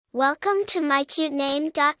Welcome to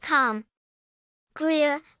mycutename.com.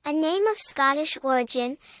 Greer, a name of Scottish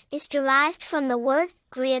origin, is derived from the word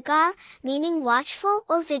Greagar, meaning watchful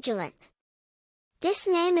or vigilant. This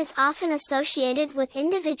name is often associated with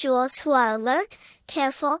individuals who are alert,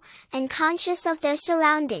 careful, and conscious of their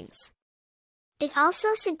surroundings. It also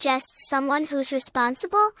suggests someone who's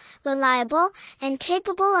responsible, reliable, and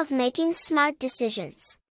capable of making smart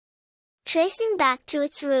decisions. Tracing back to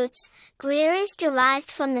its roots, Greer is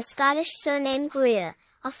derived from the Scottish surname Greer,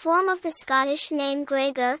 a form of the Scottish name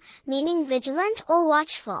Gregor, meaning vigilant or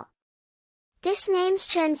watchful. This name's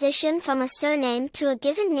transition from a surname to a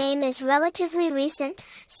given name is relatively recent,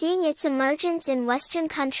 seeing its emergence in Western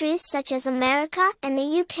countries such as America and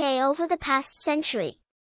the UK over the past century.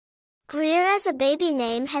 Greer as a baby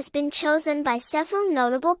name has been chosen by several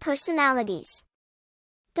notable personalities.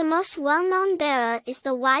 The most well-known bearer is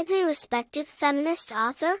the widely respected feminist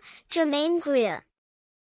author, Germaine Greer.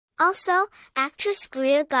 Also, actress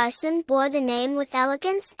Greer Garson bore the name with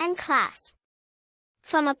elegance and class.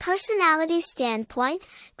 From a personality standpoint,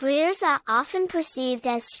 Greers are often perceived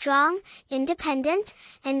as strong, independent,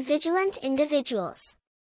 and vigilant individuals.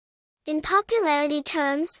 In popularity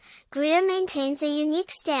terms, Greer maintains a unique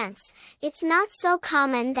stance. It's not so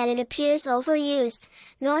common that it appears overused,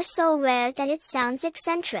 nor so rare that it sounds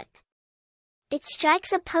eccentric. It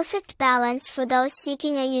strikes a perfect balance for those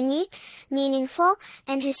seeking a unique, meaningful,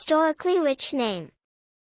 and historically rich name.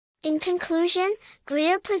 In conclusion,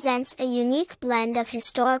 Greer presents a unique blend of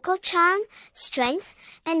historical charm, strength,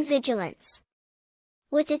 and vigilance.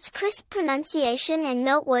 With its crisp pronunciation and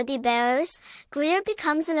noteworthy bearers, Greer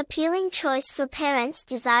becomes an appealing choice for parents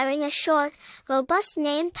desiring a short, robust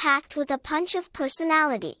name packed with a punch of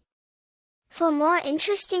personality. For more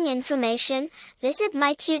interesting information, visit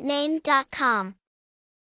mycutename.com.